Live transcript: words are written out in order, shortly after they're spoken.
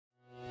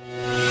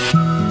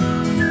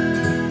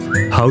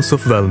House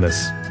of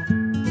Wellness,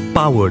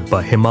 powered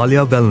by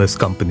Himalaya Wellness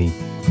Company.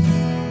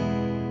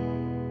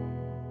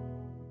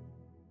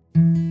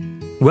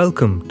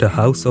 Welcome to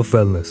House of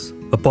Wellness,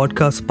 a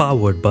podcast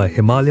powered by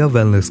Himalaya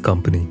Wellness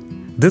Company.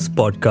 This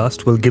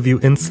podcast will give you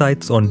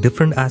insights on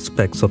different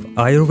aspects of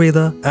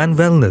Ayurveda and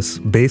wellness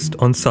based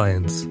on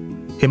science.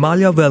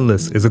 Himalaya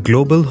Wellness is a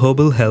global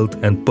herbal health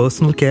and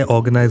personal care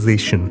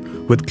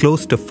organization with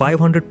close to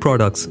 500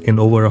 products in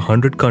over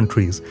 100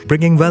 countries,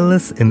 bringing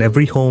wellness in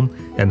every home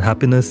and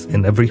happiness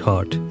in every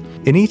heart.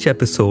 In each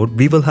episode,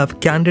 we will have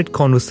candid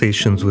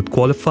conversations with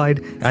qualified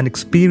and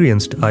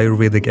experienced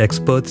Ayurvedic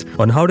experts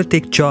on how to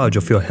take charge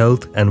of your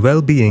health and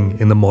well-being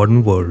in the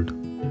modern world.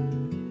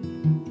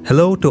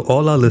 Hello to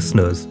all our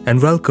listeners and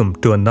welcome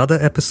to another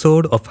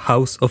episode of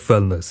House of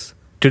Wellness.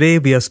 Today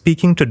we are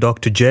speaking to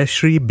Dr.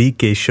 Jayashree B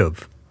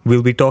Keshav.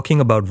 We'll be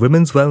talking about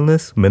women's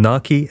wellness,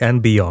 menarche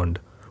and beyond.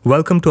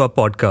 Welcome to our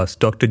podcast,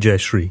 Dr.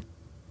 Jayashree.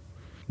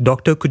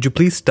 Doctor, could you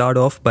please start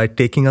off by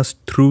taking us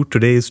through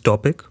today's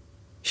topic?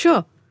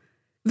 Sure.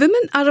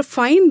 Women are a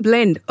fine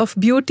blend of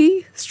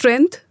beauty,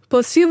 strength,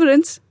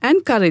 perseverance,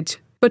 and courage.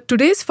 But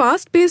today's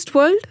fast-paced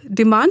world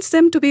demands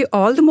them to be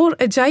all the more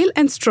agile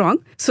and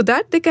strong so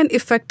that they can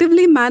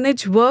effectively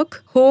manage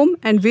work, home,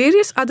 and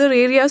various other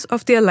areas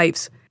of their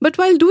lives. But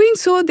while doing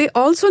so, they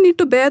also need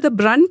to bear the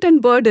brunt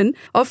and burden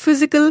of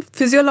physical,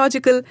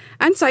 physiological,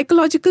 and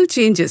psychological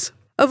changes.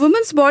 A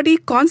woman's body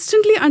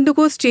constantly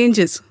undergoes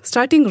changes,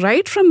 starting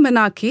right from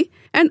menarche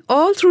and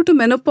all through to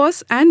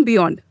menopause and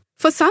beyond.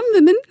 For some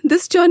women,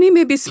 this journey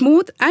may be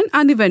smooth and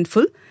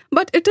uneventful,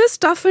 but it is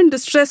tough and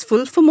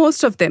distressful for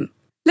most of them.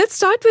 Let's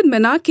start with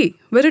menarche,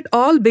 where it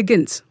all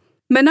begins.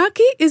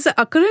 Menarche is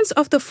the occurrence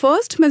of the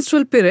first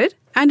menstrual period,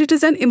 and it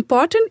is an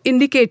important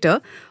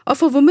indicator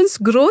of a woman's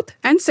growth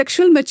and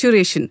sexual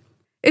maturation.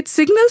 It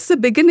signals the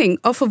beginning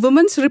of a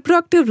woman's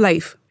reproductive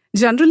life.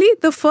 Generally,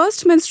 the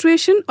first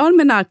menstruation or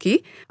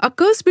menarche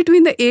occurs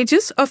between the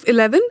ages of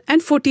 11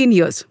 and 14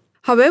 years.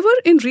 However,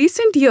 in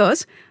recent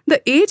years,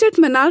 the age at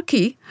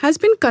menarche has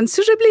been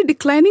considerably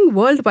declining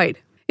worldwide.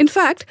 In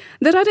fact,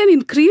 there are an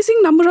increasing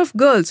number of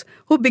girls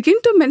who begin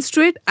to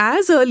menstruate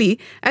as early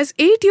as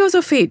 8 years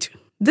of age.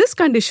 This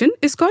condition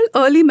is called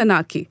early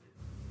menarche.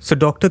 So,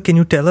 doctor, can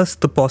you tell us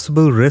the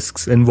possible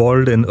risks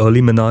involved in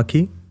early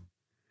menarche?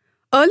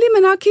 Early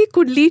menarche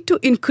could lead to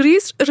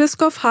increased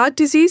risk of heart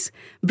disease,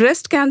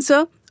 breast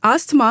cancer,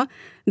 asthma,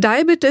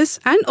 diabetes,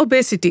 and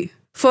obesity.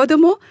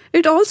 Furthermore,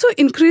 it also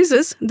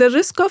increases the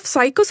risk of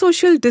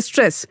psychosocial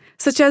distress,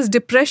 such as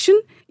depression,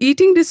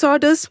 eating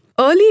disorders,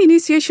 early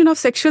initiation of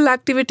sexual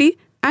activity,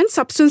 and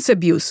substance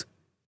abuse.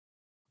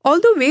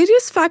 Although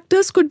various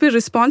factors could be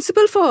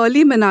responsible for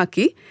early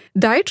menarche,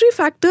 dietary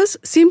factors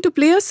seem to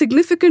play a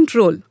significant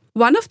role.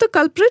 One of the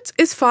culprits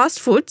is fast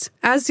foods,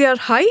 as they are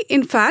high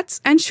in fats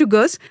and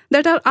sugars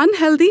that are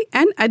unhealthy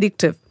and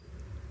addictive.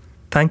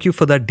 Thank you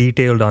for that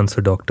detailed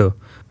answer, doctor.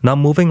 Now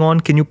moving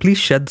on, can you please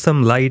shed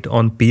some light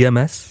on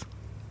PMS?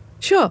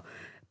 Sure.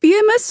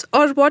 PMS,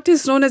 or what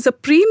is known as a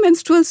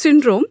premenstrual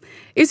syndrome,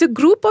 is a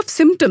group of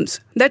symptoms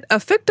that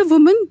affect a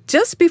woman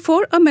just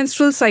before a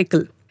menstrual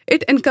cycle.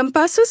 It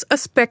encompasses a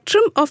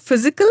spectrum of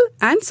physical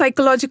and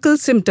psychological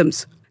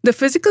symptoms. The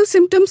physical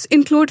symptoms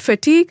include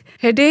fatigue,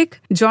 headache,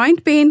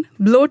 joint pain,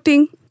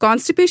 bloating,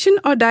 constipation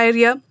or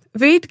diarrhea,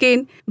 weight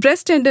gain,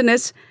 breast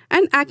tenderness,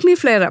 and acne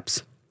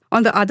flare-ups.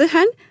 On the other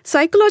hand,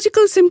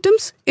 psychological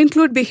symptoms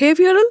include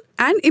behavioral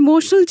and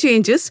emotional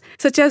changes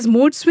such as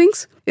mood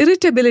swings,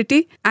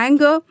 irritability,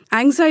 anger,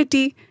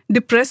 anxiety,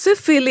 depressive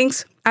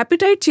feelings,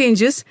 appetite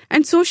changes,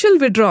 and social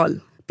withdrawal.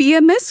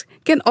 PMS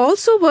can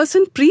also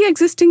worsen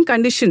pre-existing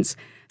conditions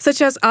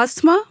such as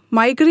asthma,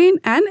 migraine,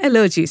 and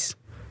allergies.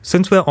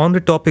 Since we're on the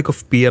topic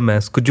of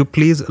PMS, could you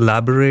please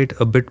elaborate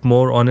a bit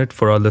more on it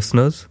for our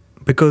listeners?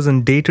 Because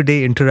in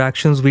day-to-day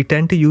interactions, we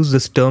tend to use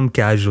this term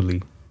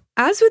casually.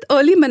 As with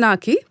early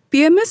menarche,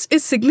 PMS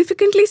is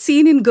significantly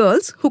seen in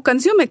girls who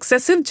consume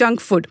excessive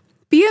junk food.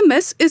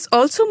 PMS is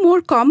also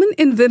more common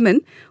in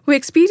women who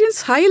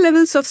experience high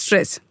levels of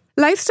stress.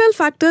 Lifestyle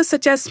factors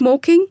such as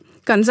smoking,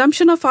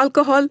 consumption of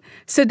alcohol,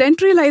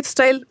 sedentary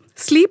lifestyle,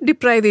 sleep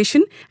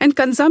deprivation, and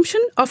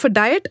consumption of a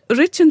diet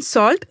rich in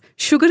salt,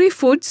 sugary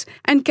foods,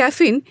 and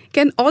caffeine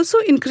can also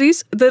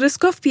increase the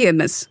risk of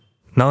PMS.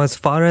 Now, as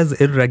far as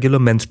irregular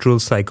menstrual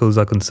cycles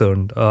are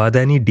concerned, are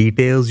there any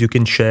details you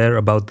can share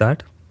about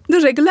that?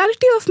 The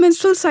regularity of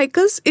menstrual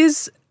cycles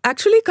is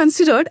actually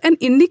considered an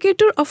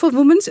indicator of a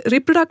woman's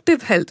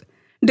reproductive health.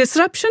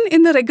 Disruption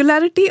in the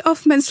regularity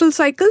of menstrual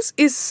cycles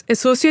is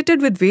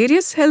associated with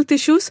various health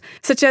issues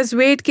such as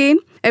weight gain,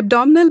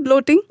 abdominal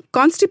bloating,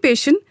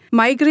 constipation,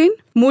 migraine,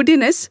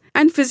 moodiness,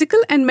 and physical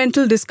and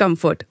mental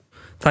discomfort.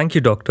 Thank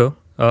you, doctor.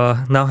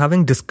 Now,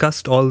 having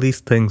discussed all these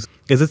things,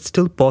 is it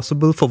still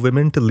possible for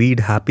women to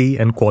lead happy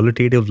and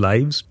qualitative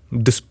lives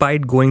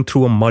despite going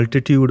through a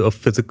multitude of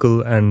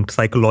physical and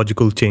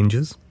psychological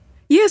changes?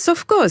 Yes,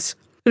 of course.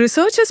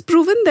 Research has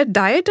proven that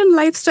diet and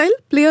lifestyle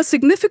play a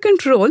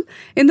significant role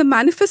in the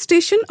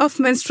manifestation of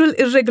menstrual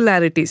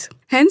irregularities.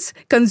 Hence,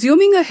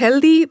 consuming a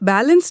healthy,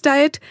 balanced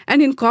diet and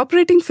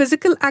incorporating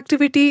physical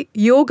activity,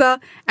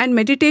 yoga, and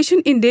meditation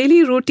in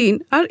daily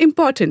routine are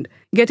important.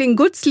 Getting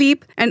good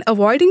sleep and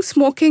avoiding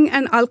smoking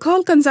and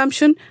alcohol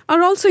consumption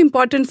are also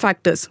important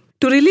factors.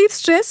 To relieve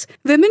stress,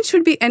 women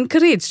should be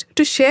encouraged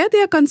to share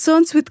their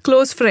concerns with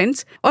close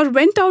friends or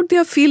vent out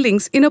their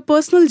feelings in a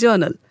personal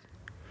journal.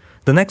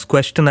 The next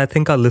question I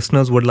think our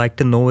listeners would like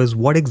to know is,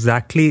 what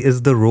exactly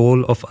is the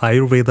role of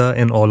Ayurveda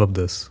in all of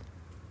this?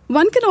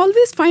 One can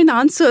always find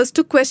answers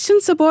to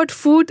questions about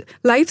food,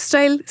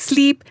 lifestyle,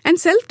 sleep, and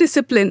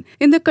self-discipline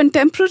in the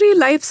contemporary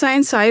life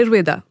science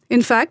Ayurveda.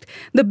 In fact,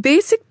 the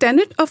basic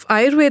tenet of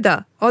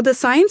Ayurveda, or the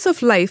science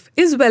of life,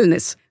 is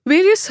wellness.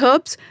 Various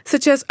herbs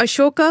such as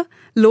Ashoka,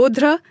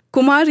 Lodhra,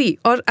 Kumari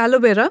or aloe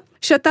vera,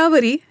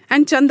 Shatavari,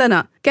 and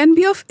Chandana can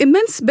be of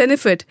immense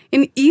benefit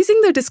in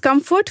easing the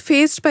discomfort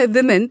faced by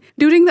women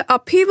during the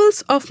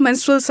upheavals of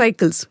menstrual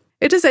cycles.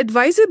 It is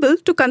advisable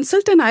to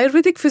consult an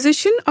Ayurvedic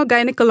physician or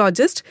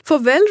gynecologist for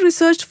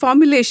well-researched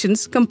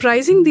formulations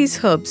comprising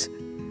these herbs.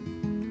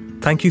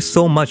 Thank you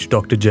so much,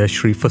 Dr.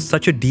 Jayashree, for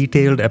such a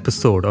detailed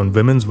episode on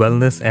women's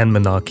wellness and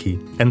menarche.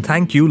 And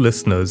thank you,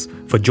 listeners,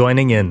 for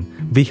joining in.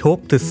 We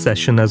hope this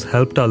session has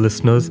helped our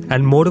listeners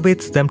and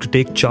motivates them to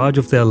take charge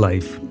of their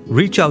life.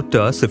 Reach out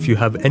to us if you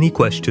have any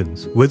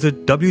questions.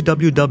 Visit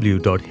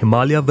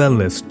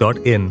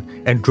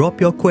www.himalayawellness.in and drop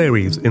your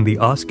queries in the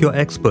Ask Your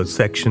Expert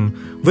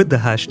section with the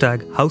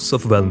hashtag House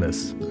of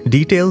Wellness.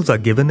 Details are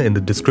given in the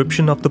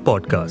description of the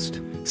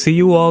podcast. See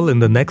you all in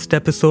the next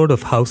episode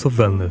of House of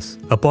Wellness,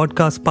 a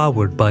podcast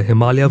powered by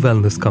Himalaya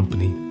Wellness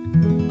Company.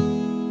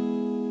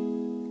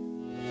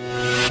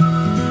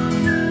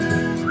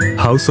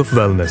 House of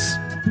Wellness,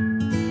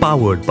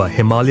 powered by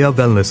Himalaya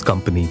Wellness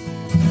Company.